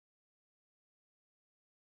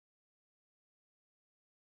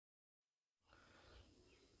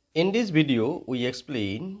In this video, we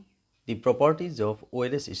explain the properties of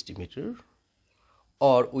OLS estimator,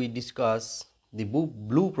 or we discuss the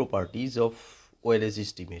blue properties of OLS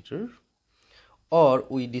estimator, or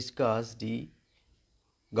we discuss the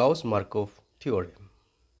Gauss-Markov theorem.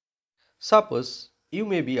 Suppose you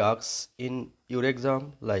may be asked in your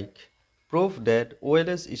exam like, prove that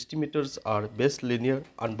OLS estimators are best linear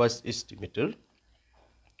unbiased estimator,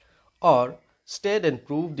 or state and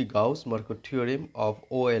prove the Gauss-Markov theorem of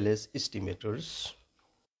OLS estimators.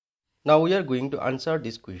 Now we are going to answer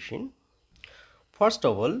this question. First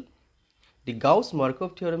of all, the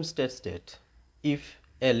Gauss-Markov theorem states that if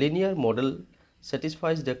a linear model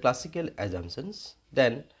satisfies the classical assumptions,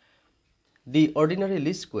 then the ordinary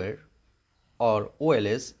least square or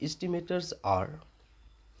OLS estimators are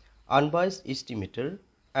unbiased estimator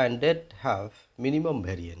and that have minimum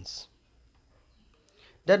variance.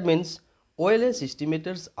 That means OLS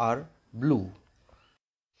estimators are blue.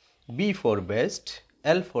 B for best,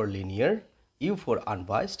 L for linear, U for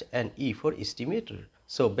unbiased and E for estimator.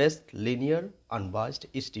 So best linear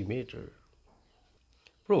unbiased estimator.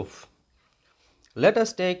 Proof. Let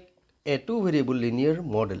us take a two variable linear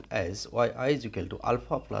model as yi is equal to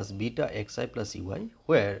alpha plus beta xi plus ui,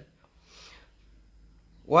 where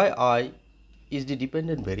yi is the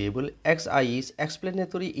dependent variable, xi is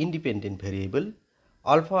explanatory independent variable,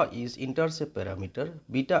 alpha is intercept parameter,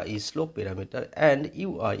 beta is slope parameter and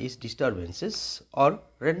ui is disturbances or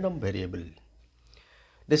random variable.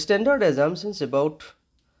 The standard assumptions about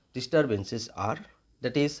disturbances are,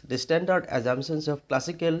 that is, the standard assumptions of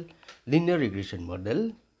classical linear regression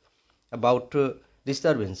model about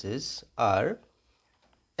disturbances are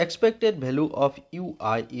expected value of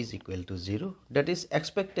ui is equal to 0, that is,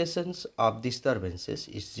 expectations of disturbances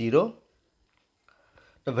is 0.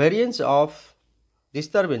 The variance of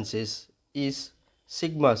disturbances is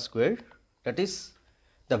sigma square, that is,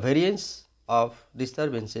 the variance of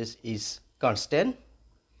disturbances is constant,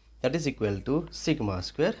 that is equal to sigma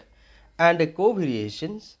square, and the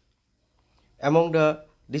covariations among the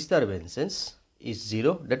disturbances is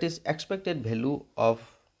 0, that is, expected value of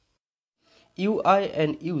ui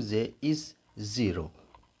and uj is 0,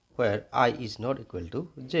 where I is not equal to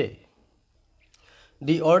j.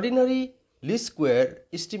 The ordinary least square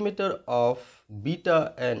estimator of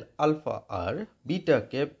beta and alpha are beta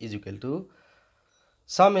cap is equal to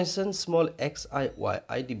summation small xi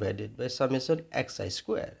yi divided by summation xi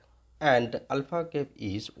square, and alpha cap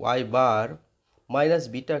is y bar minus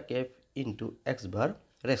beta cap into x bar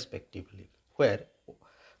respectively, where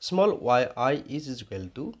small yi is equal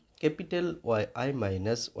to capital yi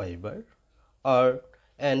minus y bar,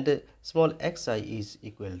 and small xi is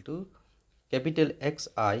equal to capital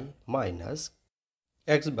Xi minus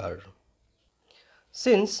x bar.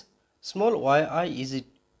 Since small yi is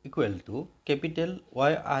equal to capital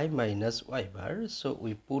yi minus y bar, so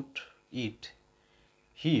we put it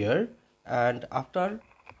here, and after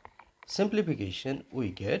simplification we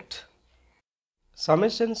get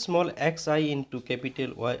summation small xi into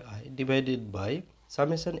capital yi divided by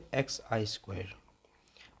summation xi square,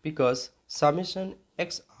 because summation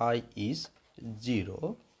xi is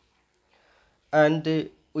 0, and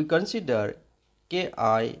we consider ki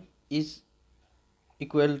is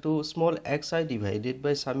equal to small xi divided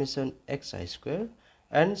by summation xi square,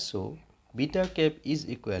 and so beta cap is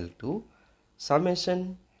equal to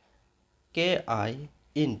summation ki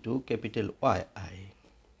into capital yi.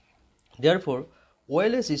 Therefore,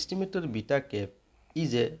 OLS estimator beta cap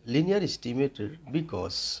is a linear estimator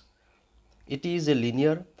because it is a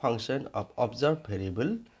linear function of observed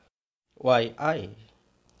variable yi.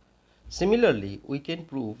 Similarly, we can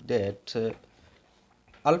prove that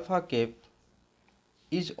alpha cap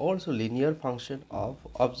is also linear function of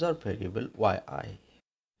observed variable yi.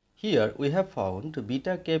 Here we have found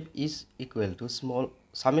beta cap is equal to small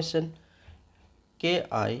summation ki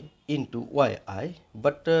into yi,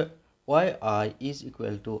 but yi is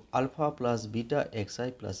equal to alpha plus beta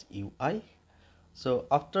xi plus ui. So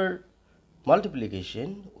after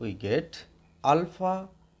multiplication we get alpha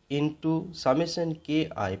into summation ki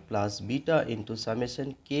plus beta into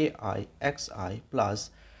summation ki xi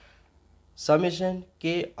plus summation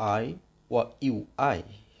ki ui,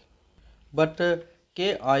 but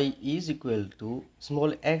ki is equal to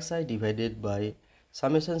small xi divided by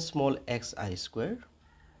summation small xi square,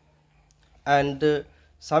 and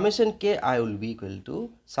summation ki will be equal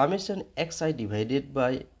to summation xi divided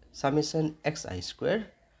by summation xi square,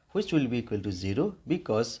 which will be equal to 0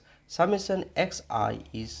 because summation xi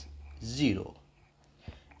is 0,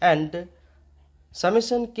 and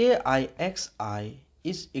summation ki xi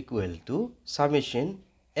is equal to summation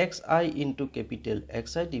xi into capital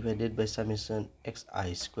Xi divided by summation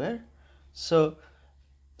xi square. So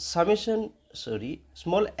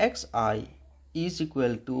small xi is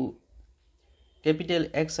equal to capital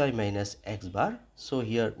Xi minus x bar. So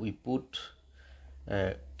here we put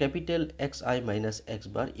capital Xi minus x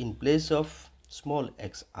bar in place of small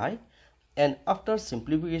xi, and after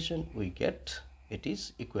simplification we get it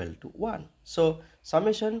is equal to 1. So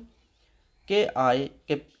summation ki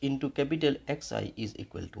into capital Xi is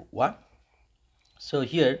equal to 1. So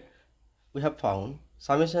here we have found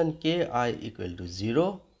summation ki equal to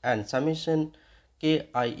 0 and summation ki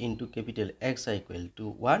into capital Xi equal to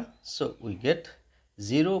 1. So we get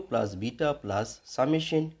 0 plus beta plus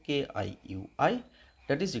summation ki ui,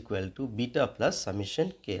 that is equal to beta plus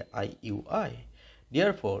summation ki ui.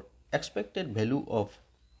 Therefore, expected value of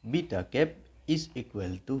beta cap is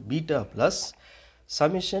equal to beta plus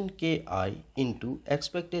summation ki into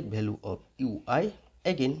expected value of ui.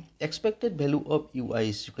 Again, expected value of ui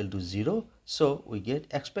is equal to 0. So we get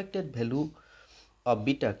expected value of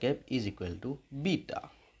beta cap is equal to beta.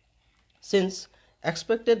 Since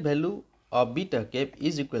expected value of beta cap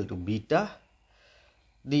is equal to beta,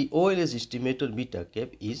 the OLS estimator beta cap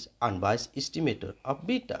is unbiased estimator of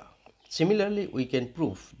beta. Similarly, we can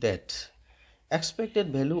prove that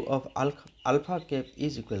expected value of alpha cap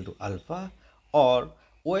is equal to alpha, or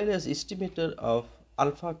OLS estimator of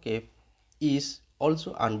alpha cap is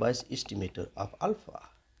also unbiased estimator of alpha.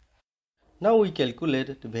 Now we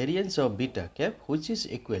calculate the variance of beta cap, which is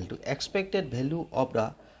equal to expected value of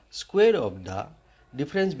the square of the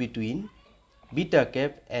difference between beta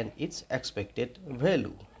cap and its expected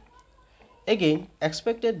value. Again,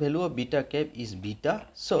 expected value of beta cap is beta,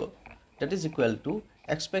 so that is equal to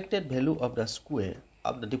expected value of the square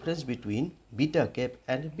of the difference between beta cap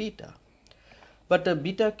and beta. But the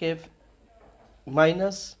beta cap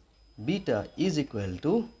minus beta is equal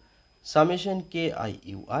to summation ki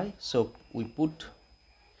ui. So we put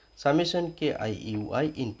summation ki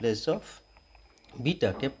ui in place of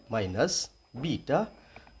beta cap minus beta.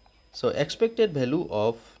 So expected value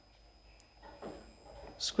of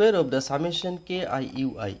square of the summation ki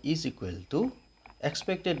ui is equal to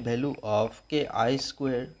expected value of ki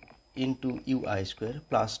square into ui square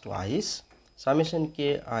plus twice summation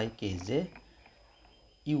ki kj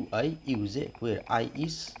ui uj, where I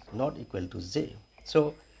is not equal to j.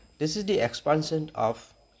 So this is the expansion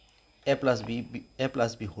of a plus b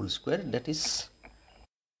whole square, that is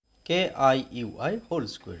ki ui whole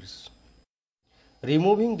squares.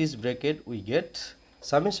 Removing this bracket, we get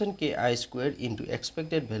summation ki square into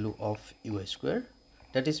expected value of ui square,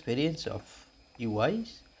 that is variance of ui,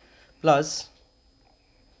 plus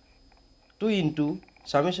 2 into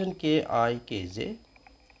summation ki kj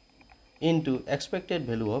into expected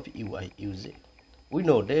value of ui uj. We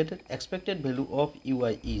know that expected value of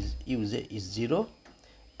ui is uj is 0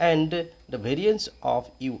 and the variance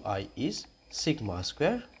of ui is sigma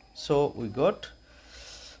square. So we got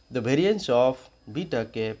the variance of beta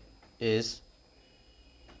cap is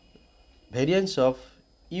variance of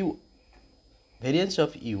u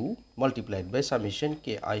multiplied by summation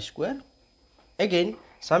ki square. Again,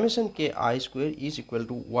 summation ki square is equal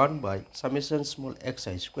to 1 by summation small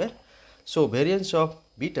xi square. So variance of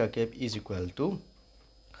beta cap is equal to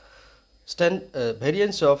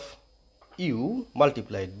variance of u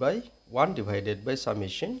multiplied by 1 divided by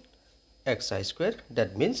summation xi square.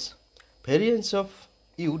 That means variance of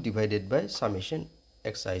u divided by summation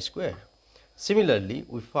xi square. Similarly,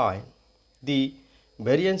 we find the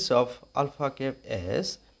variance of alpha cap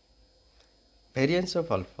as variance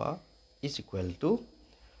of alpha is equal to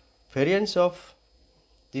variance of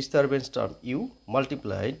disturbance term u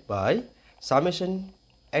multiplied by summation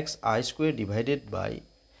xi square divided by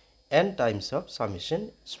n times of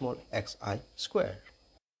summation small xi square.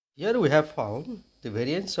 Here we have found the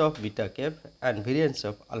variance of beta cap and variance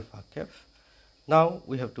of alpha cap. Now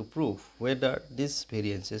we have to prove whether these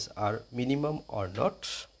variances are minimum or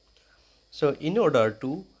not. So in order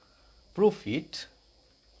to prove it,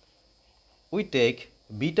 we take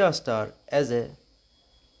beta star as a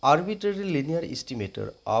arbitrary linear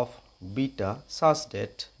estimator of beta such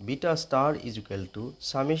that beta star is equal to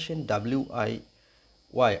summation wi yi,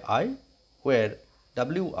 where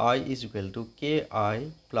wi is equal to ki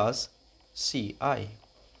plus ci.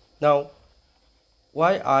 Now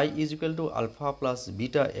yi is equal to alpha plus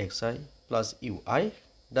beta xi plus ui,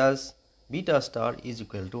 thus beta star is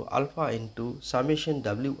equal to alpha into summation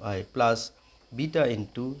wi plus beta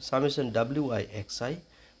into summation wi xi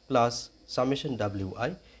plus summation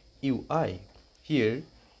wi ui. Here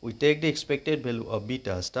we take the expected value of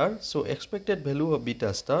beta star. So expected value of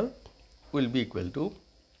beta star will be equal to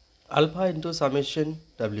alpha into summation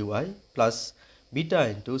wi plus beta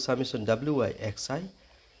into summation wi xi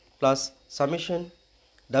plus summation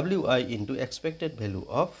wi into expected value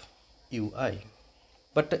of ui.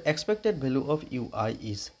 But the expected value of ui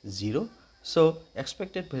is 0. So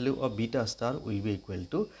expected value of beta star will be equal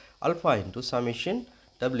to alpha into summation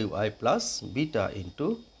wi plus beta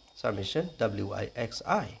into summation wi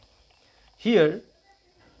xi. Here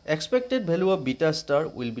expected value of beta star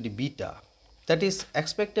will be the beta. That is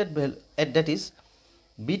expected value, that is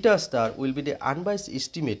beta star will be the unbiased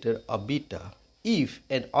estimator of beta if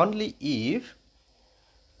and only if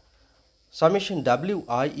summation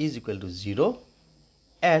wi is equal to 0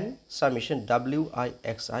 and summation wi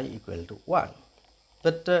xi equal to 1.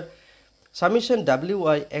 That summation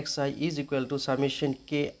wi xi is equal to summation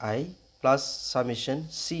ki plus summation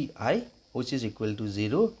ci, which is equal to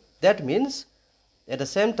 0. That means at the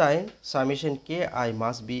same time summation ki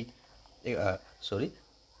must be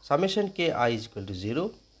summation ki is equal to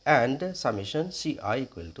 0 and summation ci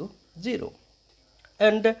equal to 0,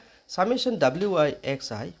 and summation wi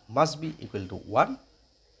xi must be equal to 1.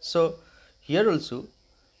 So here also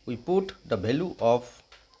we put the value of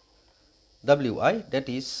wi, that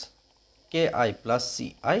is ki plus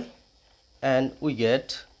ci, and we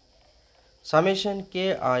get summation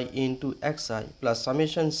ki into xi plus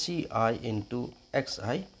summation ci into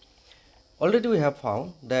xi. Already we have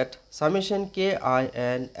found that summation ki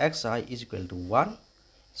and xi is equal to 1.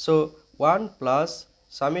 So 1 plus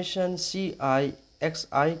summation ci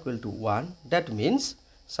xi equal to 1. That means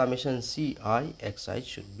summation ci xi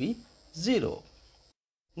should be 0.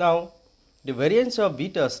 Now the variance of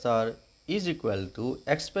beta star is equal to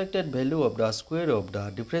expected value of the square of the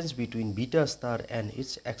difference between beta star and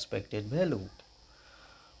its expected value.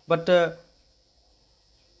 But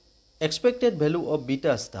expected value of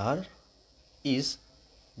beta star is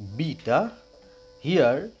beta.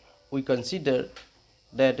 Here we consider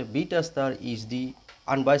that beta star is the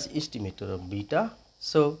unbiased estimator of beta.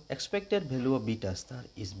 So expected value of beta star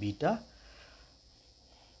is beta.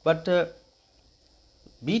 But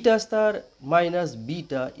beta star minus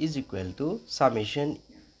beta is equal to summation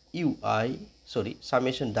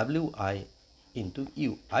summation wi into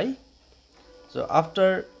ui. So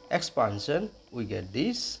after expansion we get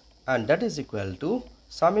this, and that is equal to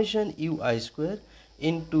summation ui square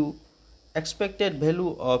into expected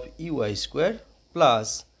value of ui square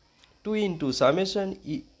plus 2 into summation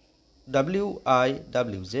wi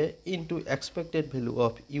wj into expected value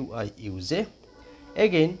of ui uj.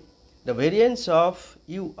 Again the variance of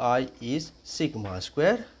ui is sigma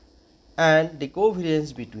square and the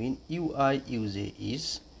covariance between ui uj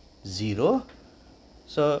is 0.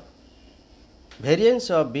 So variance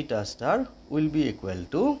of beta star will be equal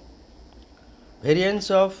to variance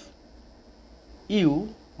of u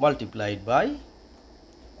multiplied by,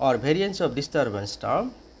 or variance of disturbance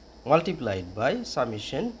term multiplied by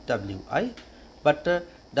summation wi, but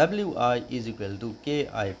wi is equal to ki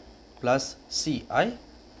plus ci.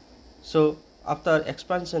 So after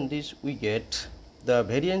expansion this we get the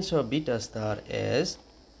variance of beta star as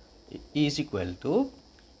is equal to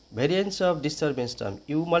variance of disturbance term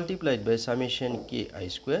u multiplied by summation ki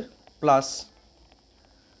square plus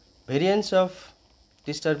variance of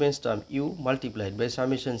disturbance term u multiplied by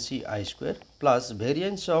summation ci square plus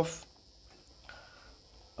variance of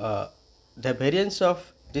the variance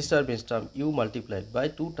of disturbance term u multiplied by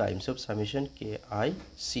 2 times of summation ki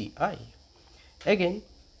ci. Again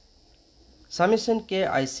summation ki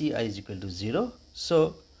ci is equal to 0.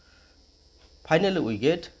 So finally we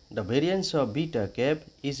get the variance of beta cap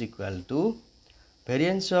is equal to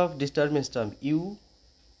variance of disturbance term u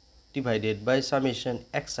divided by summation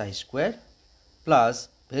xi square plus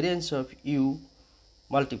variance of u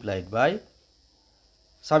multiplied by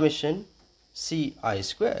summation ci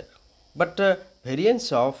square. But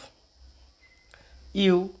variance of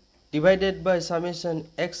u divided by summation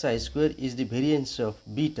xi square is the variance of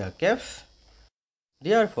beta cap.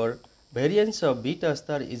 Therefore variance of beta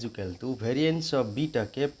star is equal to variance of beta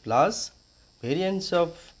cap plus variance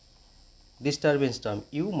of disturbance term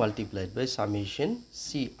u multiplied by summation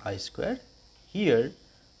ci square. Here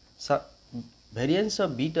variance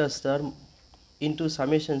of beta star into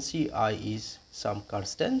summation ci is some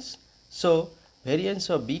constants. So variance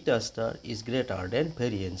of beta star is greater than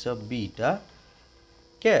variance of beta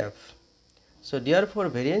cap. So therefore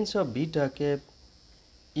variance of beta cap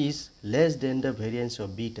is less than the variance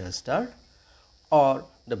of beta star, or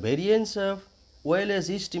the variance of OLS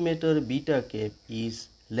estimator beta cap is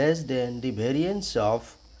less than the variance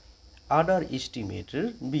of other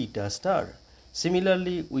estimator beta star.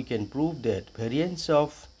 Similarly we can prove that variance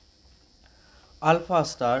of alpha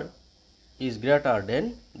star is greater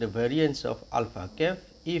than the variance of alpha cap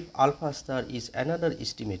if alpha star is another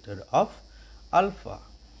estimator of alpha.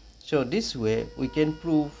 So this way we can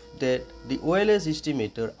prove that the OLS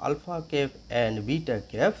estimator alpha cap and beta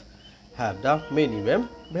cap have the minimum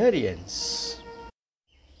variance.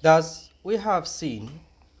 Thus we have seen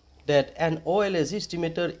that an OLS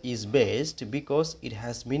estimator is best because it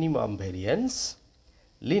has minimum variance,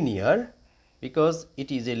 linear because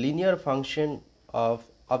it is a linear function of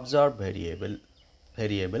observed variable,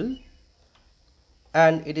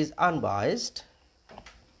 and it is unbiased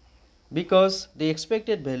because the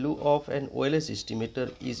expected value of an OLS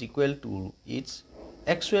estimator is equal to its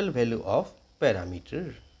actual value of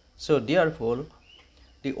parameter. So therefore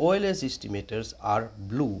the OLS estimators are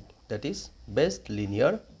blue, that is best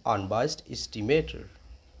linear unbiased estimator.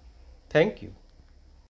 Thank you.